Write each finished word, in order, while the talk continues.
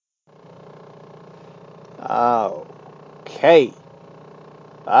Okay.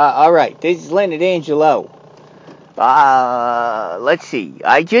 All right. This is Leonard Angelo. Let's see.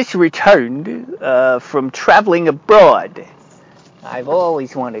 I just returned from traveling abroad. I've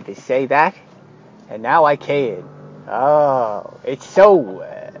always wanted to say that, and now I can. Oh, it's so.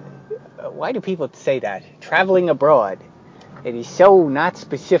 Why do people say that? Traveling abroad. It is so not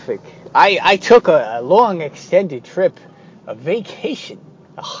specific. I took a long extended trip, a vacation,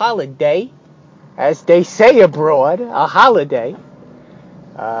 a holiday, as they say abroad, a holiday.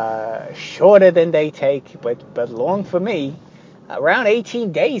 Shorter than they take, but long for me. Around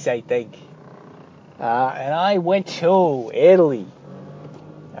 18 days, I think. And I went to Italy.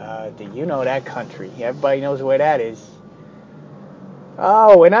 Do you know that country? Everybody knows where that is.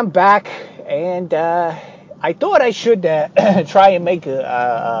 Oh, and I'm back, and I thought I should try and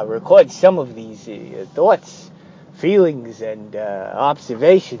record some of these thoughts, feelings, and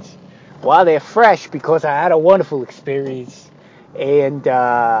observations while they're fresh, because I had a wonderful experience. And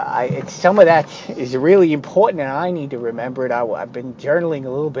some of that is really important, and I need to remember it. I've been journaling a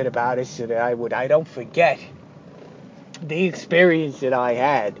little bit about it so that I don't forget the experience that I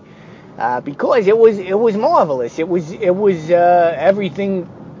had, because it was marvelous. It was everything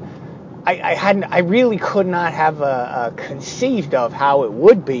I really could not have conceived of how it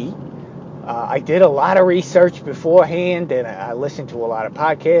would be. I did a lot of research beforehand, and I listened to a lot of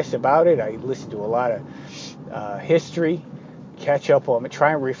podcasts about it. I listened to a lot of history. Catch up on it,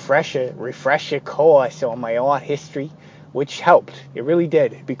 try and refresh a course on my art history, which helped. It really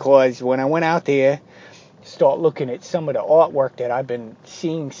did, because when I went out there, start looking at some of the artwork that I've been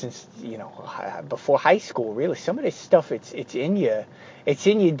seeing since before high school. Really, some of this stuff it's in your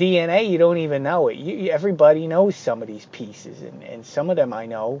DNA. You don't even know it. Everybody knows some of these pieces, and some of them I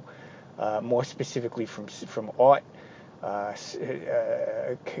know more specifically from art,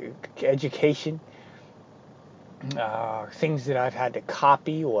 education. Things that I've had to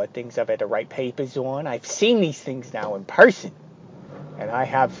copy or things I've had to write papers on. I've seen these things now in person, and I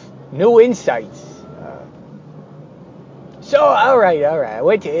have new insights. So, all right. I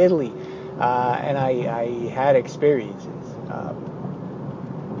went to Italy, and I had experiences.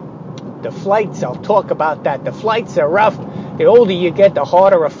 The flights, I'll talk about that. The flights are rough. The older you get, the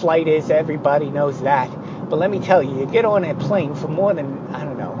harder a flight is. Everybody knows that. But let me tell you, you get on a plane for more than,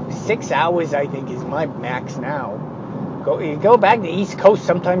 6 hours, I think, is my max now. You go back to the East Coast,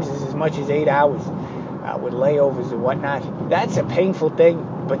 sometimes it's as much as 8 hours with layovers and whatnot. That's a painful thing,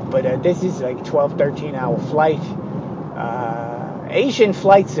 but this is like 12, 13-hour flight. Asian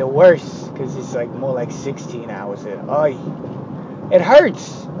flights are worse, because it's like more like 16 hours. It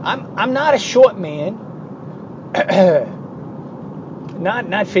hurts. I'm not a short man,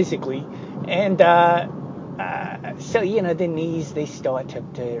 not physically, and so the knees, they start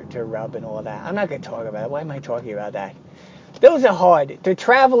to rub and all that. I'm not going to talk about it. Why am I talking about that? Those are hard. The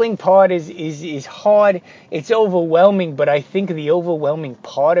traveling part is hard. It's overwhelming, but I think the overwhelming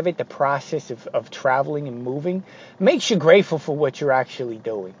part of it, the process of traveling and moving, makes you grateful for what you're actually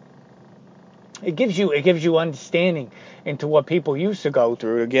doing. It gives you understanding into what people used to go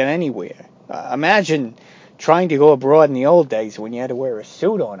through to get anywhere. Imagine trying to go abroad in the old days when you had to wear a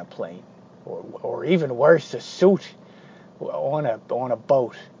suit on a plane, or even worse, a suit on a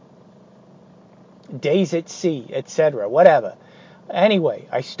boat. Days at sea, etc., whatever. Anyway,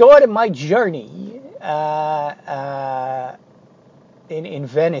 I started my journey in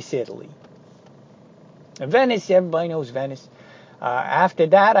Venice, Italy. Venice, everybody knows Venice. After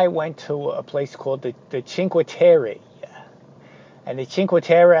that, I went to a place called the Cinque Terre. And the Cinque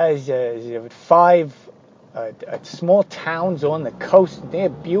Terre is 5 small towns on the coast. They're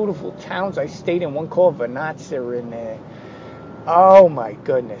beautiful towns. I stayed in one called Vernazza in there. Oh my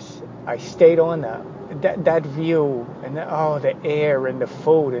goodness! I stayed on that view, and the air and the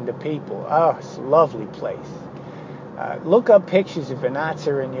food and the people. Oh, it's a lovely place. Look up pictures of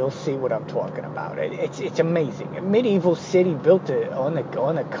Vernazza, and you'll see what I'm talking about. It's amazing. A medieval city built on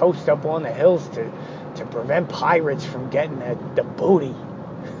the coast, up on the hills to prevent pirates from getting the booty.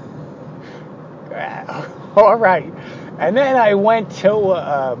 All right, and then I went to.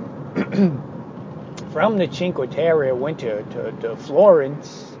 From the Cinque Terre, I went to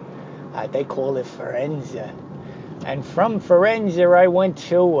Florence. They call it Firenze. And from Firenze, I went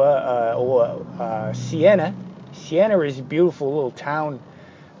to Siena. Siena is a beautiful little town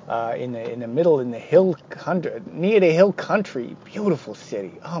in the middle, in the hill country, near the hill country. Beautiful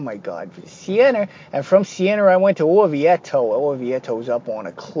city. Oh my God, Siena. And from Siena, I went to Orvieto. Orvieto's up on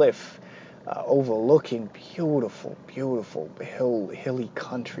a cliff, overlooking beautiful hilly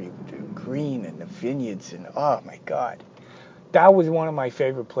country, green and the vineyards, and oh my God, That was one of my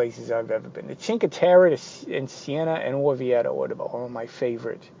favorite places I've ever been. The Cinque Terre in Siena and Orvieto were all my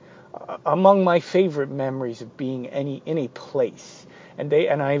favorite, among my favorite memories of being in a place. And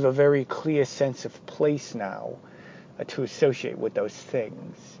I have a very clear sense of place now to associate with those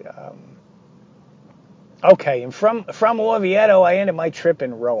things. Okay, and from Orvieto, I ended my trip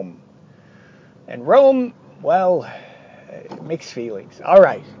in Rome. And Rome, well, mixed feelings. All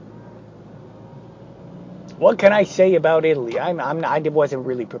right. What can I say about Italy? I wasn't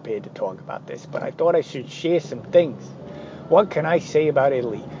really prepared to talk about this, but I thought I should share some things. What can I say about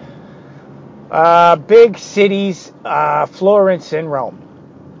Italy? Big cities, Florence and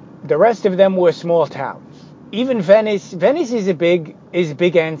Rome. The rest of them were small towns. Even Venice. Venice is big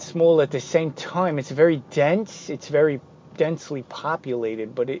and small at the same time. It's very dense. It's very densely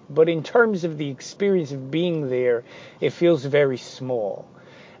populated, but in terms of the experience of being there, it feels very small.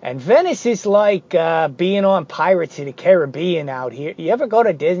 And Venice is like being on Pirates of the Caribbean out here. You ever go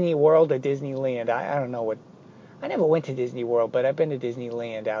to Disney World or Disneyland? I don't know what. I never went to Disney World, but I've been to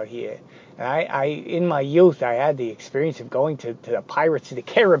Disneyland out here. And I in my youth, I had the experience of going to the Pirates of the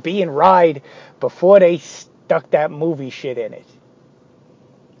Caribbean ride before they stuck that movie shit in it.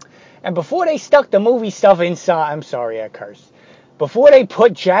 And before they stuck the movie stuff inside, I'm sorry, I cursed. Before they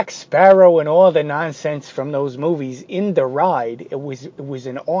put Jack Sparrow and all the nonsense from those movies in the ride, it was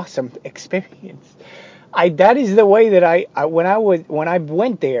an awesome experience. That is the way that when I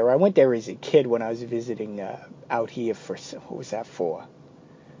went there. I went there as a kid when I was visiting out here for, what was that for?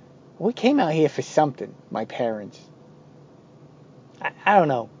 We came out here for something. My parents. I don't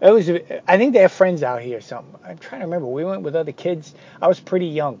know. I think they have friends out here or something. I'm trying to remember. We went with other kids. I was pretty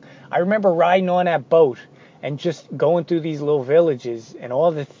young. I remember riding on that boat and just going through these little villages, and all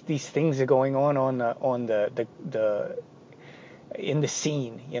these things are going on the in the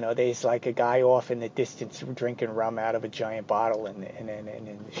scene. You know, there's like a guy off in the distance drinking rum out of a giant bottle and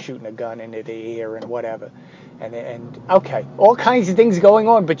shooting a gun into the air and whatever. And okay, all kinds of things going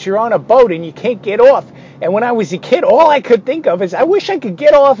on, but you're on a boat and you can't get off. And when I was a kid, all I could think of is, I wish I could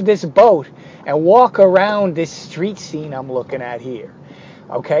get off this boat and walk around this street scene I'm looking at here.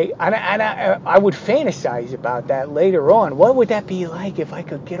 Okay, and I would fantasize about that later on. What would that be like if I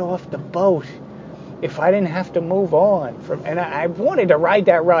could get off the boat? If I didn't have to move on from, and I wanted to ride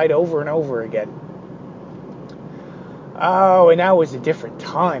that ride over and over again. Oh, and that was a different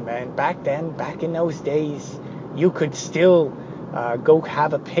time, man. Back then, back in those days, you could still go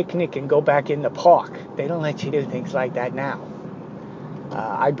have a picnic and go back in the park. They don't let you do things like that now.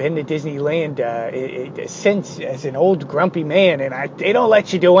 I've been to Disneyland since as an old grumpy man, and they don't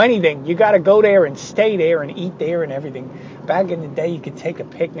let you do anything. You got to go there and stay there and eat there and everything. Back in the day, you could take a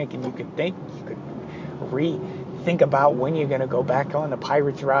picnic and you could think about when you're going to go back on the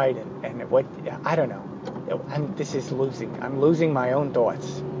Pirates ride and what, I don't know. I'm losing my own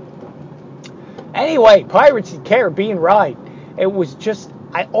thoughts. Anyway, Pirates of the Caribbean ride. It was just,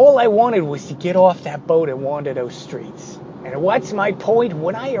 all I wanted was to get off that boat and wander those streets. And what's my point?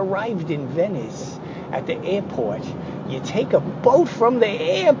 When I arrived in Venice at the airport, you take a boat from the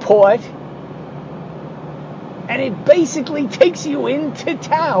airport and it basically takes you into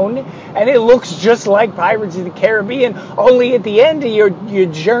town, and it looks just like Pirates of the Caribbean, only at the end of your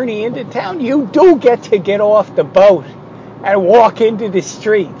journey into town, you do get off the boat and walk into the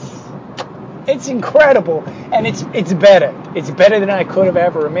streets. It's incredible, and it's better. It's better than I could have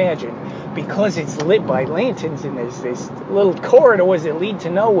ever imagined, because it's lit by lanterns, and there's this little corridors that lead to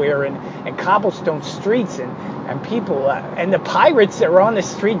nowhere, and cobblestone streets, and people, and the pirates are on the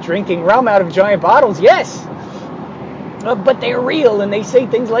street drinking rum out of giant bottles, yes. But they're real, and they say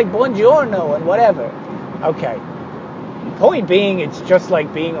things like buongiorno and whatever. Okay. Point being, it's just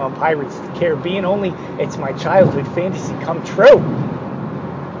like being on Pirates of the Caribbean, only it's my childhood fantasy come true.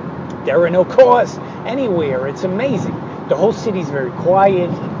 There are no cars anywhere. It's amazing. The whole city's very quiet.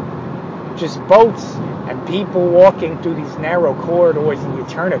 Just boats and people walking through these narrow corridors, and you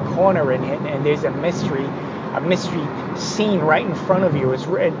turn a corner and there's a mystery scene right in front of you.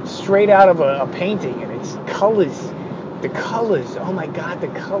 It's straight out of a painting, and it's colors. The colors, oh my God, the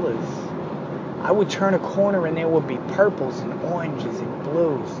colors. I would turn a corner and there would be purples and oranges and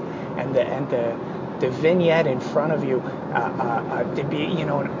blues, and the vignette in front of you, there'd be, an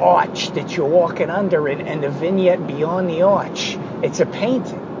arch that you're walking under, and the vignette beyond the arch. It's a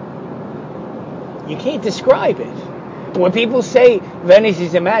painting. You can't describe it. When people say Venice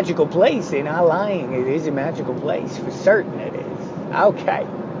is a magical place, they're not lying. It is a magical place. For certain it is. Okay.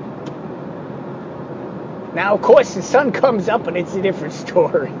 Now, of course, the sun comes up and it's a different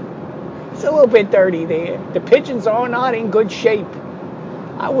story. It's a little bit dirty there. The pigeons are not in good shape.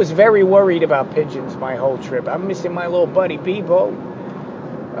 I was very worried about pigeons my whole trip. I'm missing my little buddy Bebo.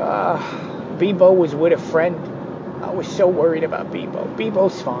 Bebo was with a friend. I was so worried about Bebo.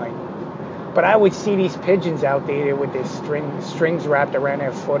 Bebo's fine. But I would see these pigeons out there with their strings wrapped around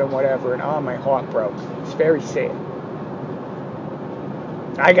their foot and whatever, and my heart broke. It's very sad.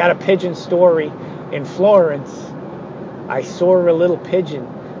 I got a pigeon story in Florence. I saw a little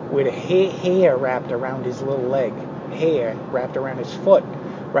pigeon with a hair wrapped around his little leg, hair wrapped around his foot,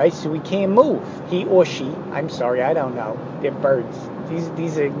 right? So he can't move. He or she, I'm sorry, I don't know. They're birds.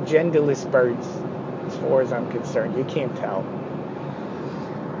 These are genderless birds, as far as I'm concerned. You can't tell.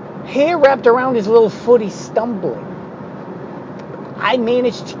 Hair wrapped around his little foot, he's stumbling. I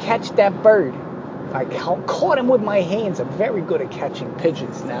managed to catch that bird. I caught him with my hands. I'm very good at catching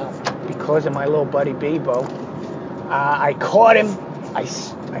pigeons now because of my little buddy Bebo. I caught him. I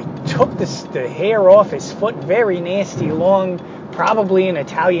took the hair off his foot, very nasty, long, probably an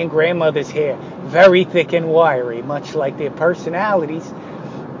Italian grandmother's hair, very thick and wiry, much like their personalities,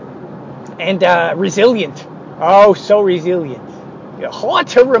 and resilient. Oh, so resilient. Hard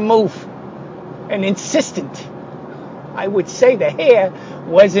to remove and insistent. I would say the hair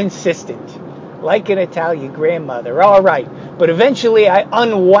was insistent, like an Italian grandmother. All right, but eventually I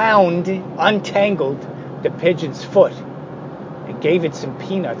untangled the pigeon's foot and gave it some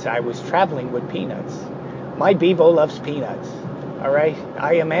peanuts. I was traveling with peanuts. My Bebo loves peanuts. All right,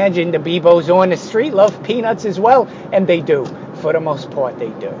 I imagine the Bebos on the street love peanuts as well, and they do. For the most part, they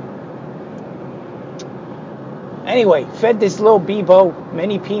do. Anyway, fed this little Bebo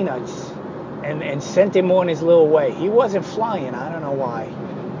many peanuts and sent him on his little way. He wasn't flying. I don't know why.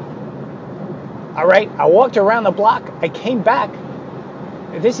 All right, I walked around the block. I came back.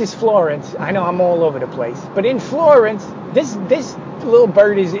 This is Florence. I know I'm all over the place. But in Florence, this little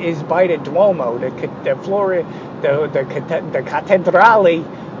bird is by the Duomo, the Cathedrale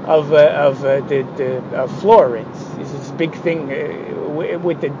of Florence. This is a big thing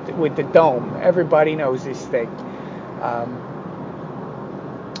with the dome. Everybody knows this thing.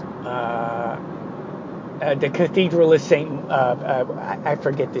 The Cathedral of Saint. I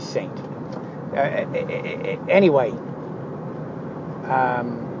forget the saint. Anyway,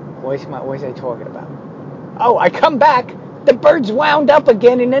 what was I talking about? Oh, I come back. The bird's wound up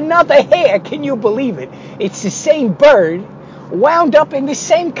again in another hair. Can you believe it? It's the same bird wound up in the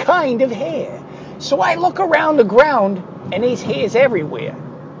same kind of hair. So I look around the ground, and there's hairs everywhere.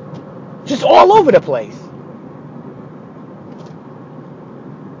 Just all over the place.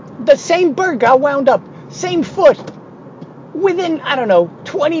 The same bird got wound up, same foot, within,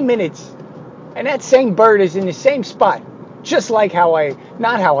 20 minutes. And that same bird is in the same spot, just like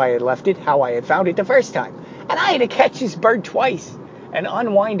not how I had left it, how I had found it the first time. And I had to catch this bird twice and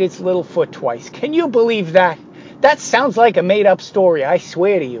unwind its little foot twice. Can you believe that? That sounds like a made-up story. I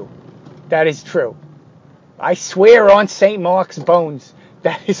swear to you, that is true. I swear on St. Mark's bones,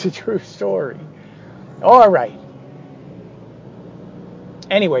 that is a true story. All right.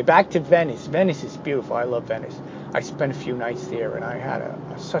 Anyway, back to Venice. Venice is beautiful. I love Venice. I spent a few nights there, and I had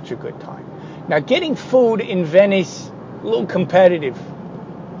such a good time. Now, getting food in Venice, a little competitive.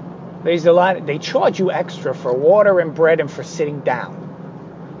 There's a lot. They charge you extra for water and bread and for sitting down.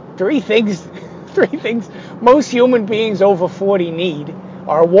 Three things most human beings over 40 need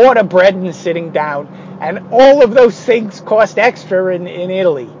are water, bread, and sitting down. And all of those things cost extra in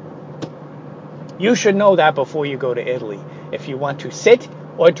Italy. You should know that before you go to Italy. If you want to sit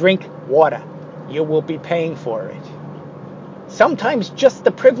or drink water, you will be paying for it. Sometimes just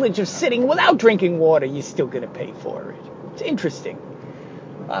the privilege of sitting without drinking water, you're still going to pay for it. It's interesting.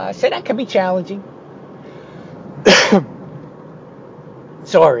 So that can be challenging.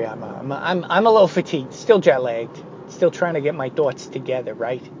 Sorry, I'm a little fatigued, still jet lagged, still trying to get my thoughts together,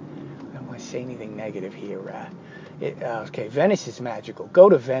 right? I don't want to say anything negative here. Okay, Venice is magical. Go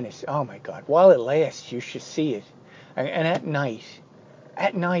to Venice. Oh my God, while it lasts, you should see it. And at night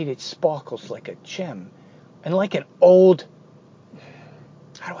it sparkles like a gem, and like an old.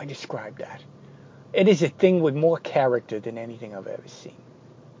 How do I describe that? It is a thing with more character than anything I've ever seen.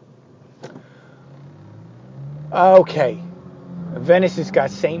 Okay. Venice has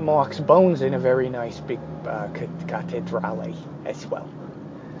got St. Mark's bones in a very nice big cathedrale as well.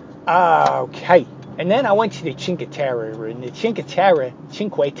 Okay. And then I went to the Cinque Terre. And the Cinque Terre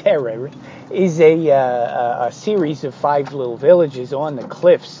is a series of 5 little villages on the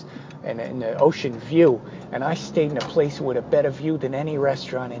cliffs and the ocean view. And I stayed in a place with a better view than any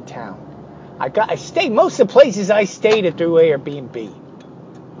restaurant in town. Most of the places I stayed at through Airbnb.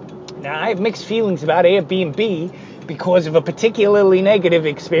 Now, I have mixed feelings about Airbnb because of a particularly negative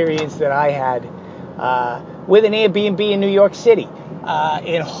experience that I had with an Airbnb in New York City.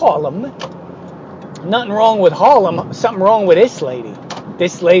 in Harlem. Nothing wrong with Harlem. Something wrong with this lady.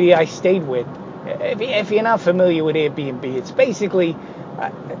 This lady I stayed with. If you're not familiar with Airbnb, it's basically,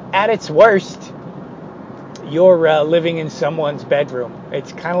 at its worst, you're living in someone's bedroom.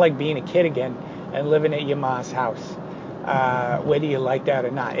 It's kind of like being a kid again and living at your ma's house, whether you like that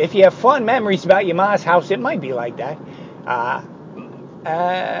or not. If you have fond memories about your ma's house, it might be like that.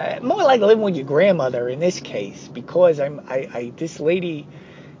 More like living with your grandmother in this case, because this lady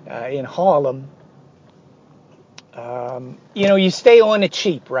in Harlem. You stay on the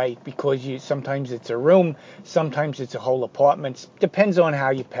cheap, right? Because sometimes it's a room, sometimes it's a whole apartment. Depends on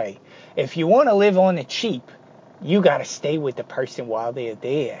how you pay. If you want to live on the cheap, you got to stay with the person while they're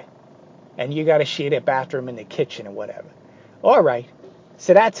there. And you got to share their bathroom and the kitchen or whatever. All right.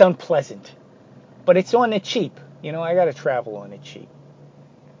 So that's unpleasant. But it's on the cheap. I got to travel on the cheap.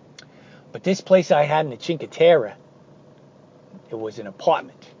 But this place I had in the Cinque Terre, it was an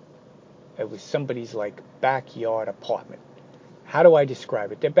apartment. It was somebody's backyard apartment. How do I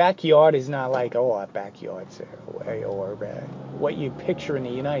describe it? The backyard is not like, our backyards or what you picture in the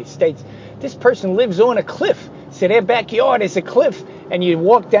United States. This person lives on a cliff. So their backyard is a cliff, and you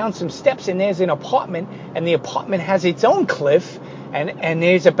walk down some steps and there's an apartment, and the apartment has its own cliff, and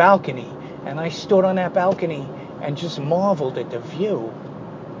there's a balcony. And I stood on that balcony and just marveled at the view.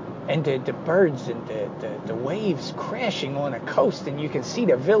 And the birds and the waves crashing on a coast, and you can see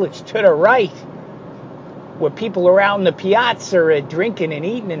the village to the right, where people are out in the piazza are drinking and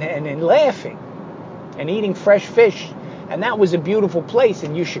eating and laughing and eating fresh fish. And that was a beautiful place,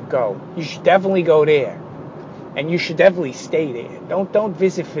 and you should go. You should definitely go there, and you should definitely stay there. Don't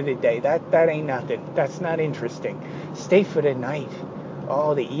visit for the day. That ain't nothing. That's not interesting. Stay for the night.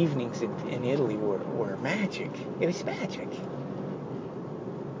 Oh, the evenings in Italy were magic. It was magic.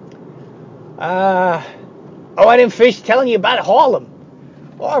 I didn't finish telling you about Harlem.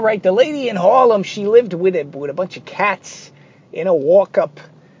 All right, the lady in Harlem, she lived with a bunch of cats in a walk-up.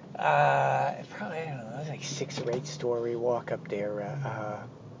 Probably, I don't know, it was like 6 or 8 story walk-up there.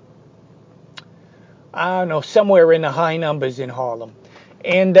 I don't know, somewhere in the high numbers in Harlem.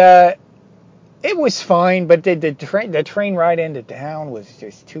 And it was fine, but the train ride into town was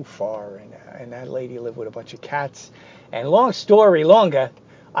just too far. And that lady lived with a bunch of cats. And long story longer,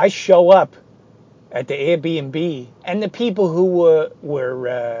 I show up at the Airbnb, and the people who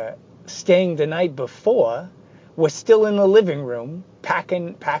were staying the night before were still in the living room,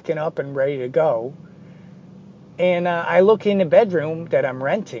 packing up and ready to go. And I look in the bedroom that I'm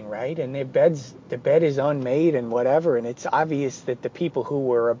renting, right, and the bed is unmade and whatever, and it's obvious that the people who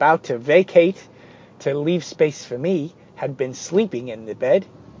were about to vacate to leave space for me had been sleeping in the bed.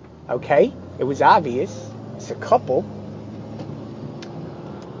 Okay, it was obvious. It's a couple.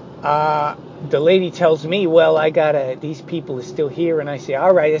 The lady tells me, well, these people are still here, and I say,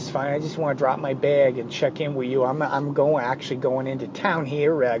 all right, it's fine. I just want to drop my bag and check in with you. I'm actually going into town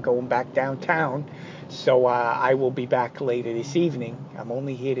here, going back downtown, so I will be back later this evening. I'm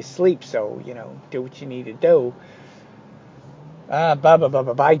only here to sleep, so, do what you need to do.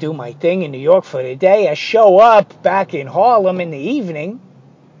 I do my thing in New York for the day. I show up back in Harlem in the evening.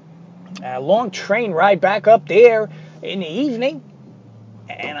 A long train ride back up there in the evening.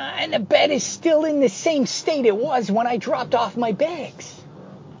 And the bed is still in the same state it was when I dropped off my bags.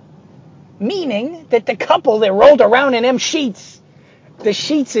 Meaning that the couple that rolled around in them sheets, the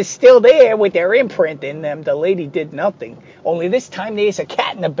sheets is still there with their imprint in them. The lady did nothing. Only this time there's a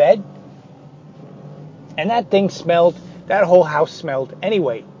cat in the bed. And that whole house smelled.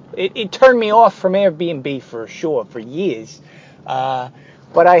 Anyway, it turned me off from Airbnb for sure, for years. But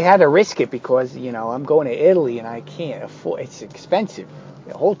I had to risk it because, I'm going to Italy and I can't afford, it's expensive.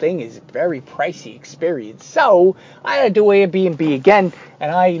 The whole thing is a very pricey experience. So I had to do Airbnb again,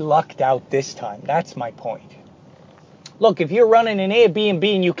 and I lucked out this time. That's my point. Look, if you're running an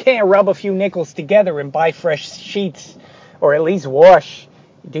Airbnb and you can't rub a few nickels together and buy fresh sheets, or at least wash,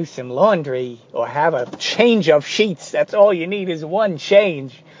 do some laundry, or have a change of sheets, that's all you need is one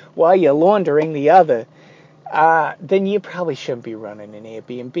change while you're laundering the other, then you probably shouldn't be running an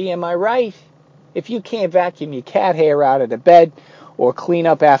Airbnb, am I right? If you can't vacuum your cat hair out of the bed, or clean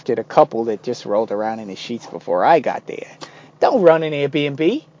up after the couple that just rolled around in the sheets before I got there, don't run an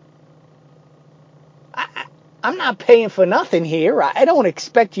Airbnb. I'm not paying for nothing here. I don't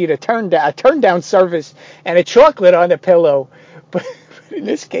expect you to turn down service and a chocolate on the pillow. But in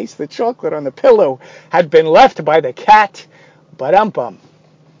this case, the chocolate on the pillow had been left by the cat. But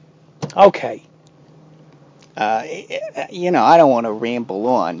okay. I don't want to ramble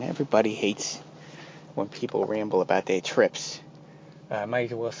on. Everybody hates when people ramble about their trips.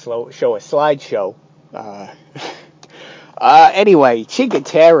 Might as well show a slideshow. Anyway, Cinque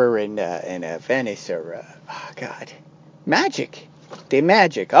Terre in Venice are, oh God, magic. They're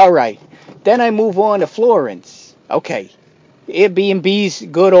magic. All right. Then I move on to Florence. Okay. Airbnb's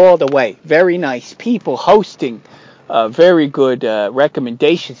good all the way. Very nice. People hosting. Very good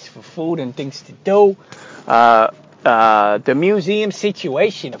recommendations for food and things to do. The museum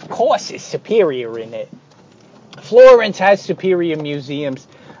situation, of course, is superior in it. Florence has superior museums,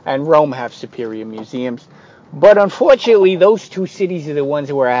 and Rome have superior museums. But unfortunately, those two cities are the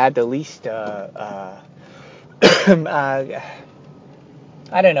ones where I had the least. I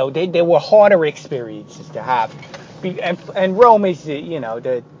don't know. They were harder experiences to have, and Rome is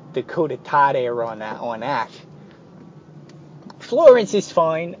the coup d'état there on that. Florence is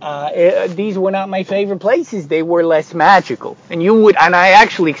fine. These were not my favorite places. They were less magical, and I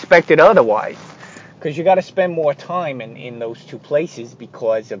actually expected otherwise, because you got to spend more time in those two places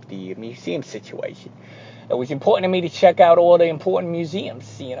because of the museum situation. It was important to me to check out all the important museums.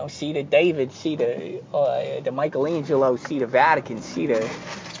 See the David, see the Michelangelo, see the Vatican, see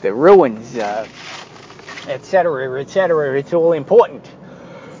the ruins, etc., etc. It's all important,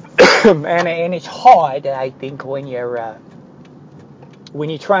 and it's hard, I think, when you're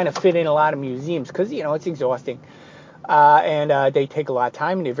trying to fit in a lot of museums, because it's exhausting. And they take a lot of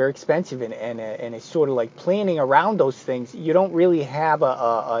time, and they're very expensive, and it's sort of like planning around those things. You don't really have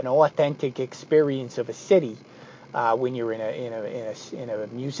an authentic experience of a city when you're in a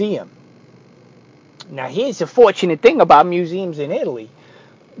museum. Now, here's the fortunate thing about museums in Italy: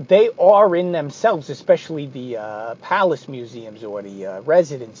 they are in themselves, especially the palace museums or the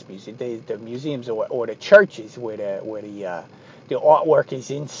residence museums, the museums or the churches where the artwork is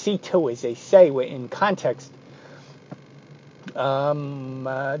in situ, as they say, in context.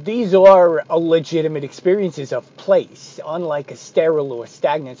 These are legitimate experiences of place, unlike a sterile or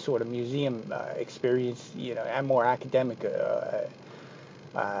stagnant sort of museum experience, and more academic,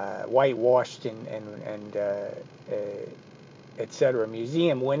 whitewashed and etc.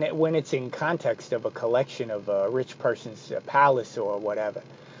 museum. When it's in context of a collection of a rich person's palace or whatever,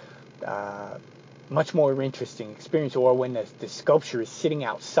 much more interesting experience. Or when the sculpture is sitting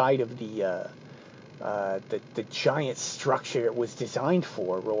outside of the giant structure it was designed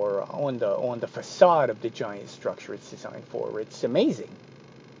for, or on the facade of the giant structure it's designed for. It's amazing.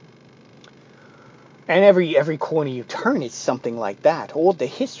 And every corner you turn is something like that. All the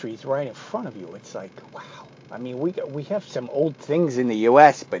history is right in front of you. It's like, wow. I mean, we have some old things in the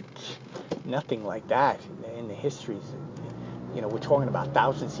U.S., but nothing like that in the histories. We're talking about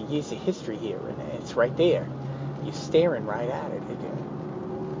thousands of years of history here, and it's right there. You're staring right at it.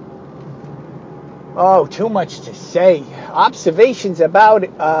 Oh, too much to say. Observations about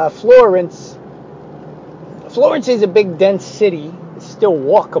Florence. Florence is a big, dense city. It's still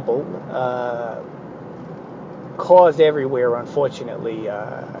walkable. Cars everywhere, unfortunately,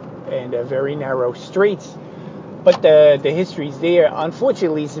 and very narrow streets. But the history's there.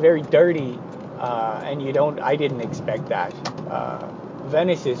 Unfortunately, it's very dirty, and I didn't expect that.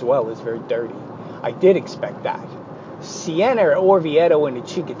 Venice as well is very dirty. I did expect that. Siena, Orvieto, and the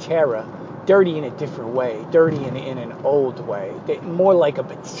Cinque Terre, dirty in a different way, dirty in an old way, more like a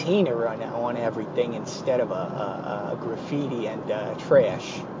patina on everything instead of a graffiti and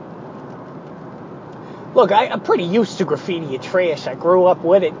trash. Look, I'm pretty used to graffiti and trash. I grew up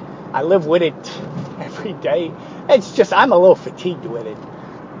with it. I live with it every day. It's just I'm a little fatigued with it.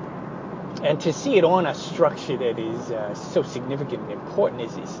 And to see it on a structure that is so significant and important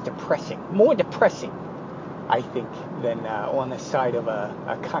is depressing. More depressing, I think, than on the side of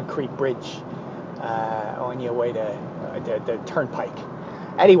a concrete bridge on your way to the turnpike.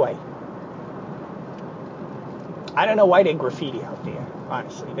 Anyway, I don't know why they graffiti out there,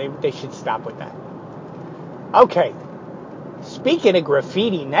 honestly. They should stop with that. Okay, speaking of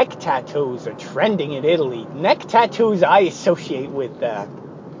graffiti, neck tattoos are trending in Italy. Neck tattoos I associate with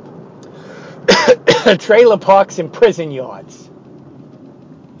trailer parks and prison yards.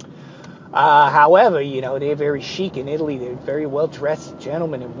 However, they're very chic in Italy. They're very well-dressed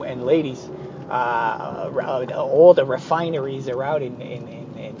gentlemen and ladies. All the refineries are out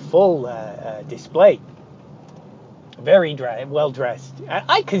in full display. Very well-dressed.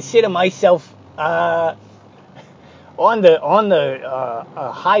 I consider myself on the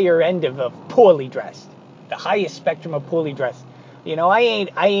higher end of poorly dressed, the highest spectrum of poorly dressed. I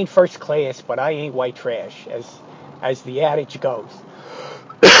ain't first class, but I ain't white trash, as the adage goes.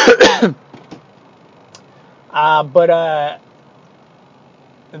 But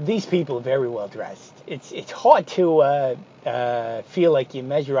these people are very well dressed. It's hard to feel like you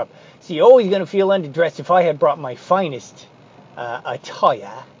measure up. So you're always going to feel underdressed. If I had brought my finest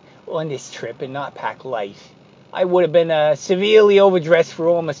attire on this trip and not packed light, I would have been severely overdressed for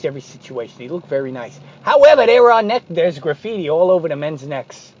almost every situation. They look very nice. However, there's graffiti all over the men's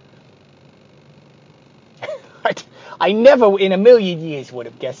necks. I never in a million years would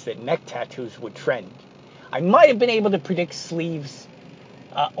have guessed that neck tattoos would trend. I might have been able to predict sleeves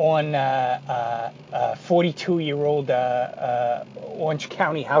on 42-year-old Orange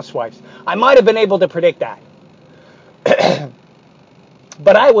County housewives. I might have been able to predict that.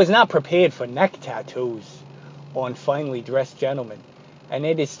 But I was not prepared for neck tattoos on finely dressed gentlemen. And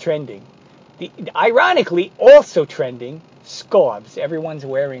it is trending. Ironically, also trending, scarves. Everyone's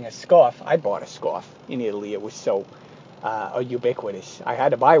wearing a scarf. I bought a scarf in Italy. It was so ubiquitous. I had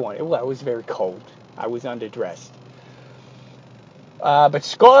to buy one. It was very cold. I was underdressed. But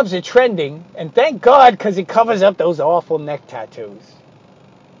scarves are trending, and thank God, because it covers up those awful neck tattoos.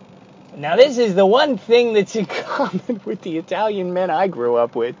 Now, this is the one thing that's in common with the Italian men I grew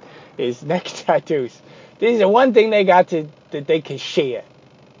up with, is neck tattoos. This is the one thing they got that they can share.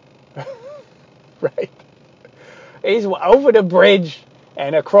 Right? It's over the bridge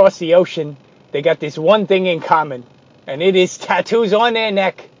and across the ocean, they got this one thing in common, and it is tattoos on their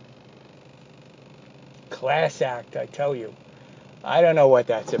neck. Class act, I tell you. I don't know what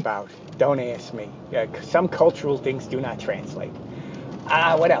that's about. Don't ask me. Some cultural things do not translate.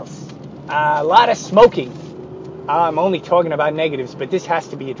 What else? A lot of smoking. I'm only talking about negatives, but this has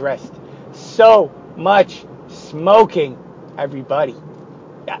to be addressed. So much smoking, everybody.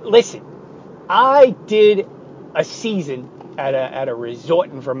 Listen, I did a season at a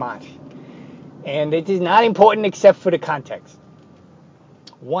resort in Vermont, and it is not important except for the context.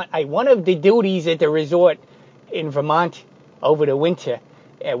 One of the duties at the resort in Vermont over the winter,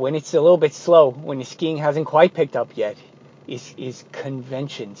 when it's a little bit slow, when the skiing hasn't quite picked up yet, is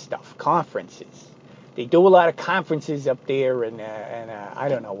convention stuff, conferences. They do a lot of conferences up there, and I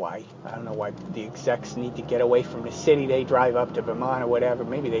don't know why. I don't know why the execs need to get away from the city. They drive up to Vermont or whatever.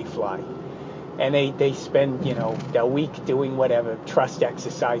 Maybe they fly. And they spend, a week doing whatever, trust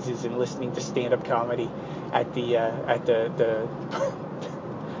exercises and listening to stand-up comedy at the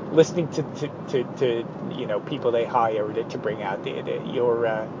listening to people they hire to bring out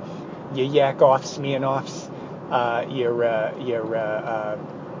your yak-offs, Smirnoffs, your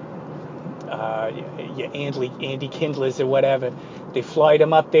Andy Kindlers or whatever. They fly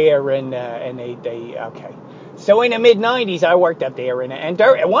them up there and they okay. So in the mid-'90s, I worked up there, and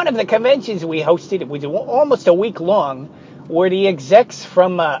one of the conventions we hosted, it was almost a week long, were the execs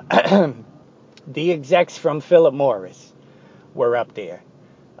from Philip Morris were up there.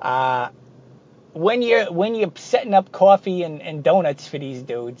 When you're setting up coffee and donuts for these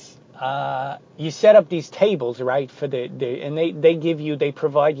dudes, you set up these tables, right? And they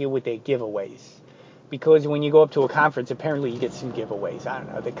provide you with their giveaways. Because when you go up to a conference, apparently you get some giveaways. I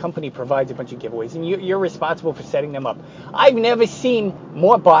don't know. The company provides a bunch of giveaways, and you're responsible for setting them up. I've never seen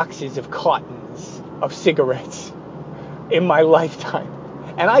more boxes of cartons of cigarettes in my lifetime.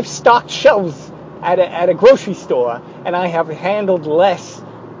 And I've stocked shelves at a grocery store, and I have handled less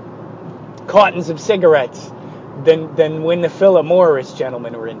cartons of cigarettes than when the Philip Morris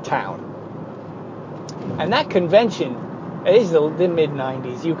gentlemen were in town. And that convention, it is the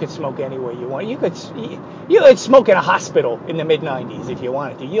mid-'90s. You could smoke anywhere you want. You could smoke in a hospital in the mid-'90s if you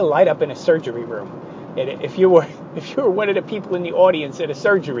wanted to. You light up in a surgery room. And if you were one of the people in the audience at a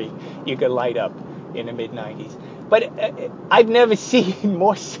surgery, you could light up in the mid-'90s. But I've never seen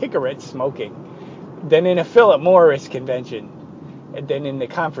more cigarette smoking than in a Philip Morris convention, than in the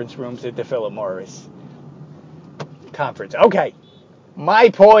conference rooms at the Philip Morris conference. Okay. My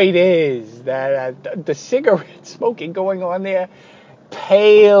point is that the cigarette smoking going on there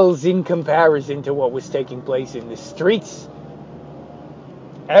pales in comparison to what was taking place in the streets.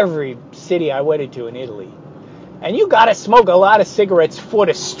 Every city I went into in Italy. And you gotta smoke a lot of cigarettes for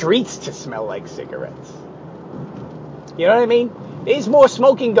the streets to smell like cigarettes. You know what I mean? There's more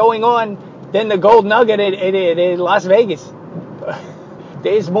smoking going on than the Gold Nugget at Las Vegas.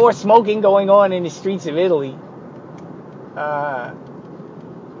 There's more smoking going on in the streets of Italy.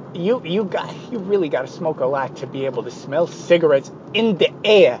 You really got to smoke a lot to be able to smell cigarettes in the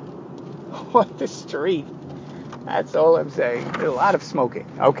air on the street. That's all I'm saying. There's a lot of smoking.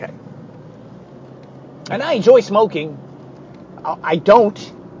 Okay. And I enjoy smoking. I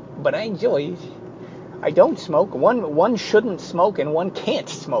don't, but I enjoy it. I don't smoke. One shouldn't smoke and one can't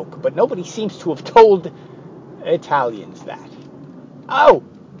smoke, but nobody seems to have told Italians that. Oh,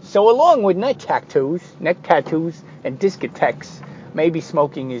 so along with neck tattoos and discotheques, maybe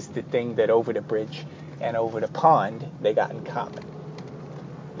smoking is the thing that over the bridge and over the pond they got in common.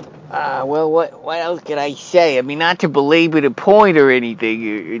 Well, what else can I say? I mean, not to belabor the point or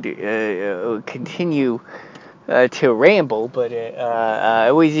anything, or continue to ramble, but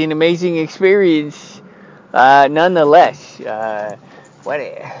it was an amazing experience nonetheless.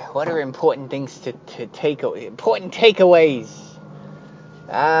 What are important things to take away? Important takeaways.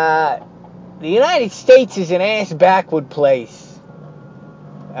 The United States is an ass backward place.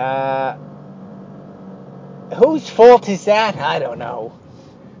 Whose fault is that? I don't know.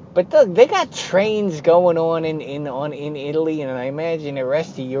 But they got trains going on in Italy, and I imagine the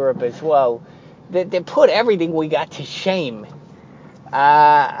rest of Europe as well. They put everything we got to shame.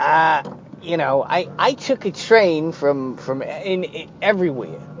 I took a train from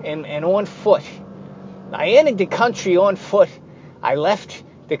everywhere and on foot. I entered the country on foot. I left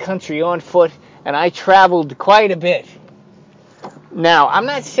the country on foot, and I traveled quite a bit. Now, I'm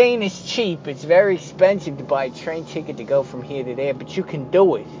not saying it's cheap. It's very expensive to buy a train ticket to go from here to there, but you can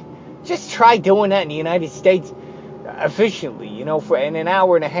do it. Just try doing that in the United States efficiently. For in an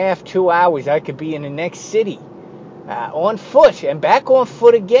hour and a half, 2 hours, I could be in the next city on foot and back on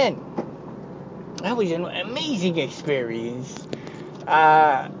foot again. That was an amazing experience.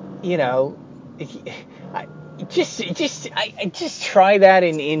 Just try that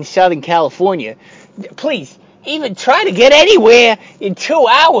in Southern California. Please, even try to get anywhere in 2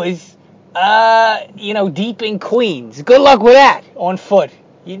 hours, deep in Queens. Good luck with that on foot.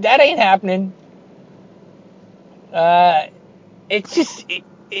 That ain't happening.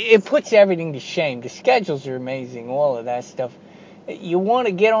 It puts everything to shame. The schedules are amazing, all of that stuff. You want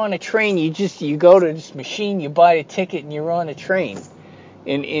to get on a train, you go to this machine, you buy a ticket, and you're on a train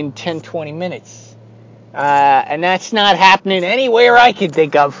in 10, 20 minutes. And that's not happening anywhere I can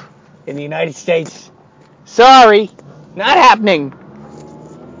think of in the United States. Sorry, not happening.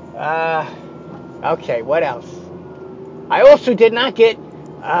 Okay, what else? I also did not get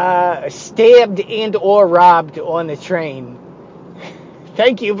stabbed and or robbed on the train.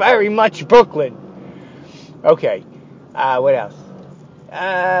 Thank you very much, Brooklyn. Okay, what else?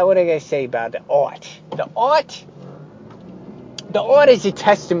 What did I say about the art? The art is a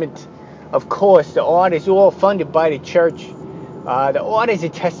testament, of course. The art is all funded by the church. The art is a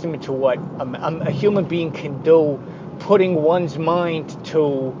testament to what a human being can do, putting one's mind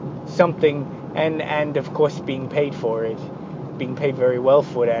to something, and of course being paid for it, being paid very well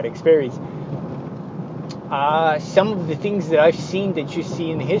for that experience. Some of the things that I've seen that you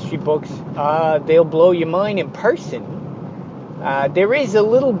see in the history books, they'll blow your mind in person. There is a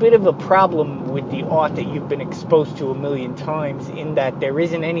little bit of a problem with the art that you've been exposed to a million times, in that there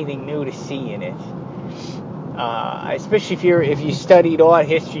isn't anything new to see in it. Especially if you studied art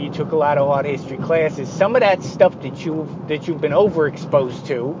history, you took a lot of art history classes. Some of that stuff that you've been overexposed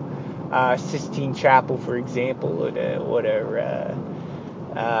to, Sistine Chapel, for example, or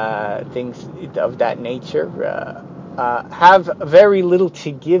things of that nature, have very little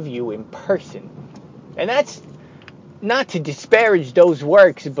to give you in person, and that's not to disparage those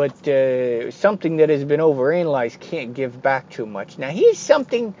works, but something that has been overanalyzed can't give back too much. Now, here's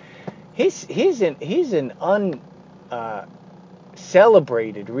something. He's an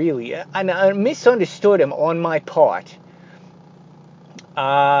uncelebrated, really, and I misunderstood him on my part.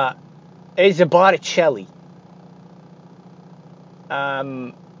 Is a Botticelli.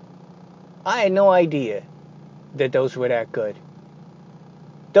 I had no idea that those were that good.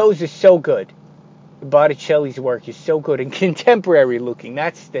 Those are so good. Botticelli's work is so good and contemporary looking.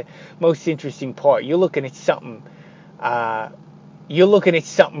 That's the most interesting part. You're looking at something. From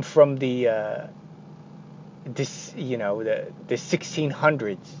the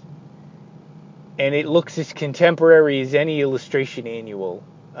 1600s, and it looks as contemporary as any illustration annual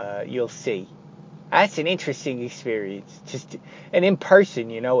you'll see. That's an interesting experience. And in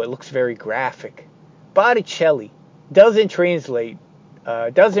person, it looks very graphic. Botticelli doesn't translate,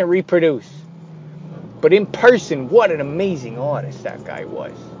 doesn't reproduce. But in person, what an amazing artist that guy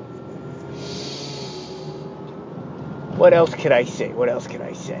was. What else could I say?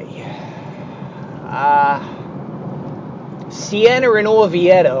 Siena and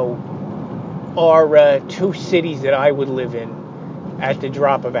Orvieto are two cities that I would live in at the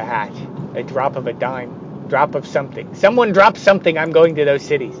drop of a hat, a drop of a dime, drop of something. Someone drops something, I'm going to those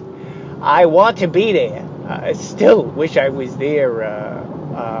cities. I want to be there. I still wish I was there.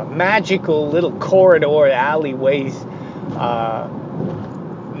 Magical little corridor alleyways, not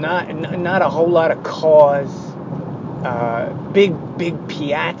a whole lot of cars, big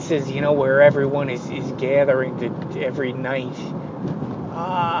piazzas, where everyone is gathering every night.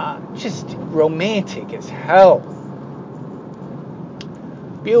 Just romantic as hell.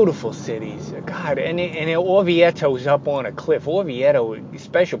 Beautiful cities, God, and Orvieto's up on a cliff. Orvieto, a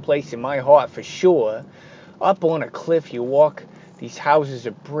special place in my heart for sure. Up on a cliff, you walk These houses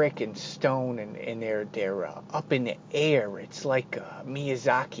are brick and stone, and they're up in the air. It's like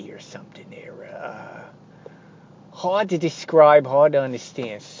Miyazaki or something. They're hard to describe, hard to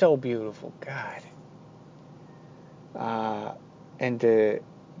understand. So beautiful, God. And the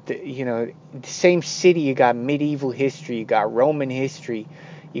the same city, you got medieval history, you got Roman history,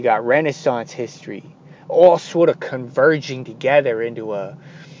 you got Renaissance history, all sort of converging together into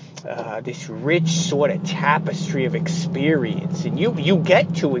this rich sort of tapestry of experience, and you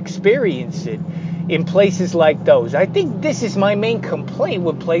get to experience it in places like those. I think this is my main complaint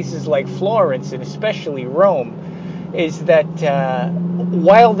with places like Florence and especially Rome, is that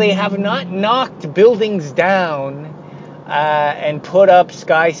while they have not knocked buildings down and put up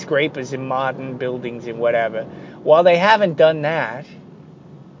skyscrapers and modern buildings and whatever, while they haven't done that,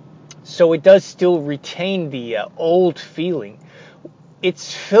 so it does still retain the old feeling.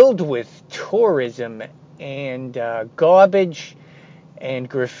 It's filled with tourism and garbage and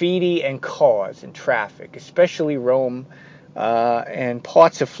graffiti and cars and traffic, especially Rome and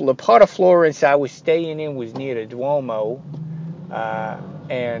part of Florence I was staying in was near the Duomo,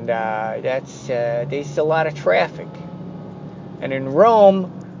 and there's a lot of traffic. And in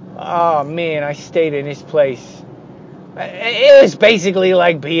Rome, oh man, I stayed in this place. It was basically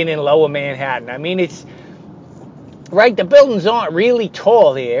like being in Lower Manhattan. I mean, it's right, the buildings aren't really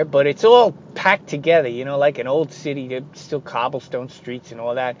tall here, but it's all packed together, like an old city. There's still cobblestone streets and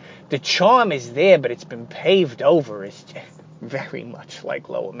all that. The charm is there, but it's been paved over. It's very much like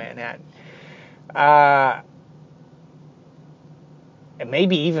Lower Manhattan. And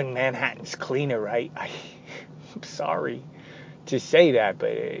maybe even Manhattan's cleaner, right? I'm sorry to say that, but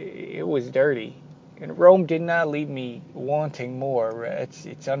it was dirty. And Rome did not leave me wanting more.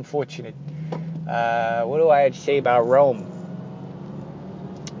 It's unfortunate. What do I have to say about Rome?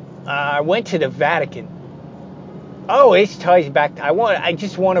 I went to the Vatican. Oh, it ties back. I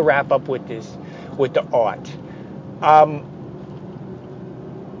just want to wrap up with this, with the art.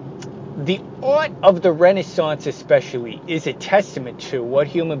 The art of the Renaissance, especially, is a testament to what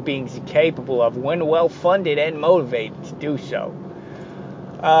human beings are capable of when well funded and motivated to do so.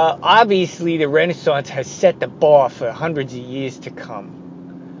 Obviously, the Renaissance has set the bar for hundreds of years to come.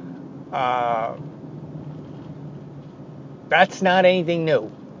 That's not anything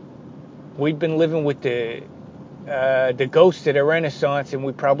new. We've been living with the ghost of the Renaissance, and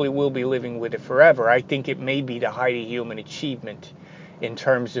we probably will be living with it forever. I think it may be the height of human achievement in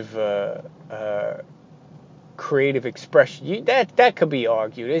terms of creative expression. That could be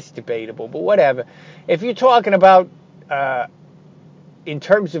argued. It's debatable, but whatever. If you're talking about in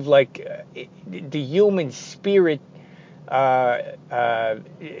terms of like the human spirit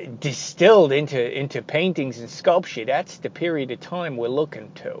distilled into paintings and sculpture, that's the period of time we're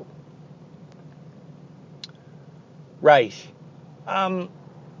looking to. Right. All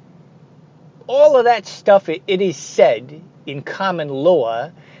of that stuff, it is said in common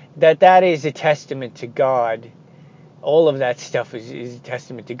law that is a testament to God. All of that stuff is a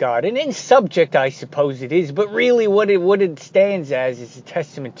testament to God. And in subject, I suppose it is, but really what it stands as is a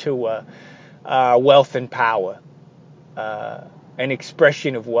testament to wealth and power. An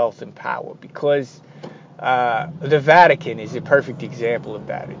expression of wealth and power, because the Vatican is a perfect example of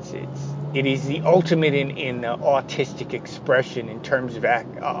that. It is the ultimate in artistic expression in terms of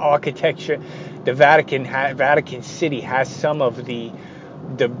architecture. The Vatican City has some of it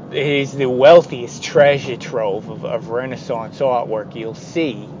is the wealthiest treasure trove of Renaissance artwork you'll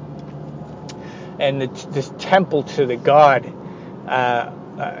see, and this temple to the god,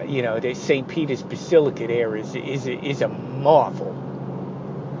 the St. Peter's Basilica there is a marvel.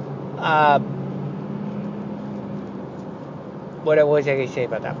 What was I going to say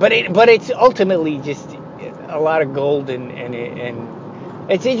about that? But it's ultimately just a lot of gold, and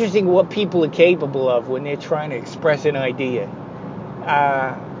it's interesting what people are capable of when they're trying to express an idea.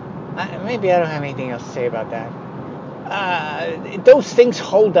 Maybe I don't have anything else to say about that. Those things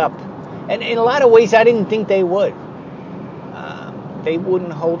hold up, and in a lot of ways I didn't think they would. They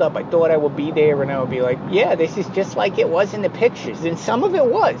wouldn't hold up. I thought I would be there and I would be like, yeah, this is just like it was in the pictures, and some of it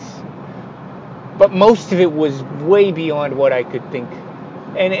was. But most of it was way beyond what I could think.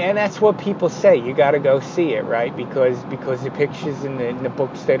 And that's what people say. You got to go see it, right? Because the pictures in the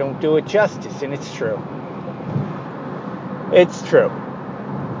books, they don't do it justice. And it's true. It's true.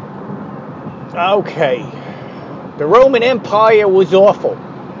 Okay. The Roman Empire was awful.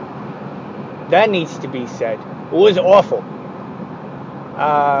 That needs to be said. It was awful.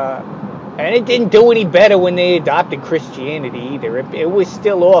 And it didn't do any better when they adopted Christianity either. It was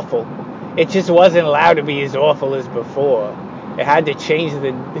still awful. It just wasn't allowed to be as awful as before. It had to change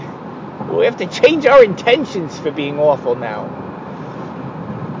we have to change our intentions for being awful now.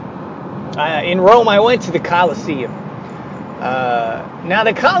 In Rome, I went to the Colosseum. Now,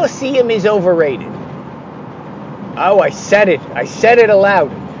 the Colosseum is overrated. Oh, I said it. I said it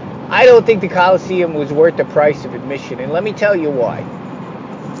aloud. I don't think the Colosseum was worth the price of admission, and let me tell you why.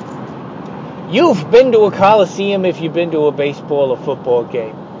 You've been to a Colosseum if you've been to a baseball or football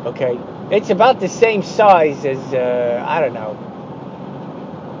game, okay? It's about the same size as, I don't know,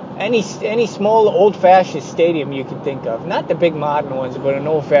 any small old-fashioned stadium you can think of. Not the big modern ones, but an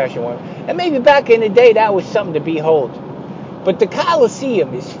old-fashioned one. And maybe back in the day that was something to behold. But the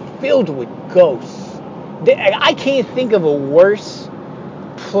Colosseum is filled with ghosts. I can't think of a worse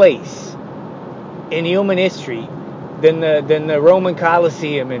place in human history than the Roman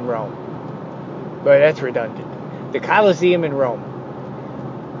Colosseum in Rome. But that's redundant. The Colosseum in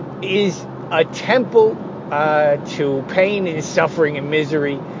Rome is a temple to pain and suffering and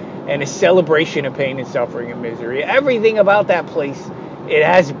misery, and a celebration of pain and suffering and misery. Everything about that place, it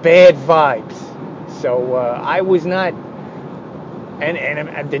has bad vibes. So I was not,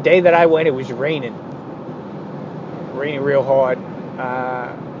 and the day that I went, it was raining real hard.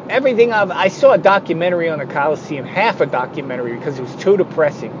 Everything I saw a documentary on the Colosseum, half a documentary, because it was too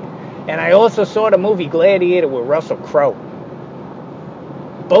depressing. And I also saw the movie Gladiator with Russell Crowe.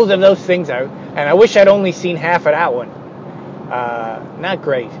 Both of those things, and I wish I'd only seen half of that one. Not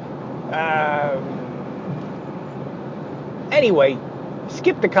great. Anyway,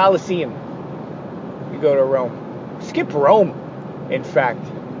 skip the Colosseum. You go to Rome. Skip Rome, in fact.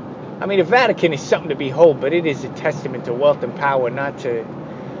 I mean, the Vatican is something to behold, but it is a testament to wealth and power,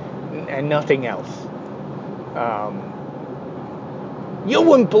 and nothing else. You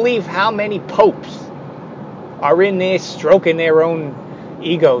wouldn't believe how many popes are in there stroking their own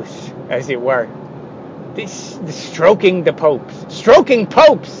egos, as it were. The stroking the popes. Stroking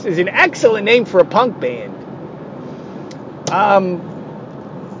Popes is an excellent name for a punk band.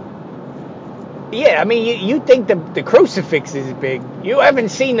 Yeah, I mean, you think the crucifix is big. You haven't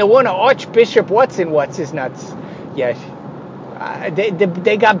seen the one of Archbishop what's his nuts yet.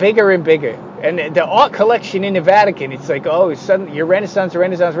 They got bigger and bigger. And the art collection in the Vatican, it's like, oh, suddenly you're Renaissance.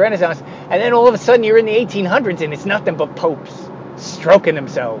 And then all of a sudden you're in the 1800s and it's nothing but popes stroking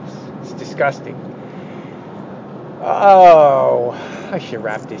themselves. It's disgusting. Oh, I should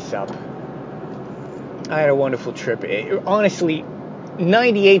wrap this up. I had a wonderful trip. Honestly,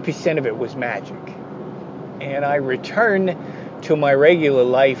 98% of it was magic. And I returned to my regular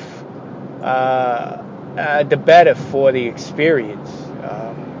life the better for the experience.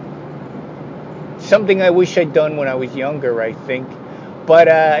 Something I wish I'd done when I was younger, I think. But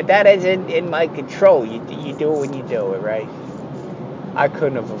that isn't in my control. You do it when you do it, right? I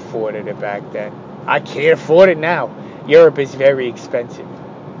couldn't have afforded it back then. I can't afford it now. Europe is very expensive.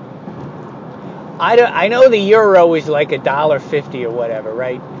 I know the euro is like $1.50 or whatever,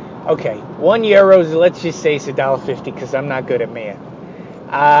 right? Okay, €1, let's just say it's $1.50 because I'm not good at math.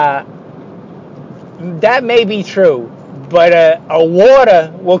 That may be true, but a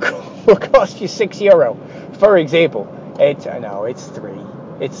water will cost you €6. For example, it's 3.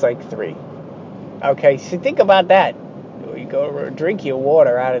 It's like 3. Okay, so think about that. You go drink your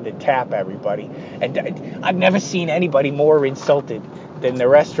water out of the tap, everybody. And I've never seen anybody more insulted than the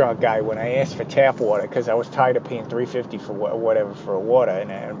restaurant guy when I asked for tap water because I was tired of paying $3.50 for whatever for a water and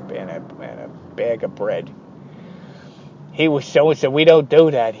a bag of bread. He was so insulted. We don't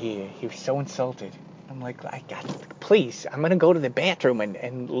do that here. He was so insulted. I'm like, please, I'm gonna go to the bathroom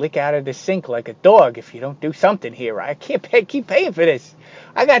and lick out of the sink like a dog if you don't do something here. I can't keep paying for this.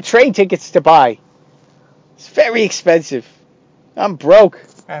 I got train tickets to buy. It's very expensive. I'm broke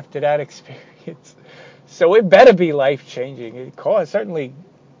after that experience. So it better be life-changing. It certainly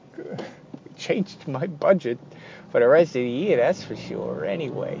changed my budget for the rest of the year, that's for sure.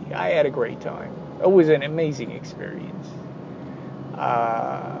 Anyway, I had a great time. It was an amazing experience.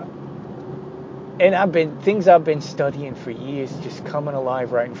 And things I've been studying for years just coming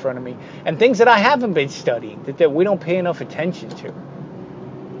alive right in front of me. And things that I haven't been studying, that we don't pay enough attention to.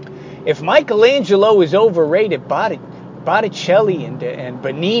 If Michelangelo is overrated, Botticelli and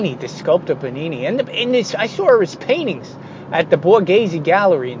Bernini, the sculptor Bernini, and I saw his paintings at the Borghese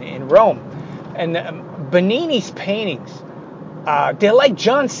Gallery in Rome. And Bernini's paintings, they're like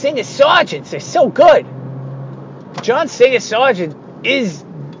John Singer Sargent's. They're so good. John Singer Sargent is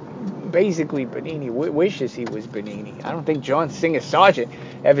basically Bernini. Wishes he was Bernini. I don't think John Singer Sargent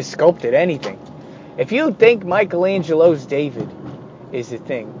ever sculpted anything. If you think Michelangelo's David is the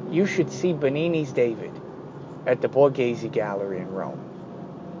thing, you should see Bernini's David at the Borghese Gallery in Rome.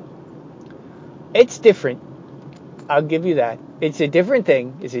 It's different. I'll give you that. It's a different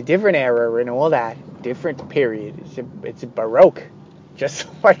thing. It's a different era and all that. Different period. It's a Baroque. just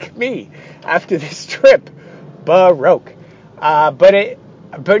like me after this trip. Baroque.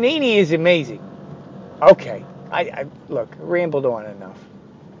 Bernini is amazing. Okay, I look, rambled on enough.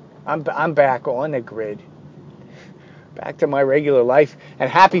 I'm back on the grid, back to my regular life, and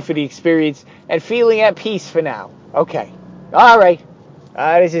happy for the experience, and feeling at peace for now. Okay, all right.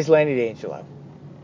 This is Lenny D'Angelo.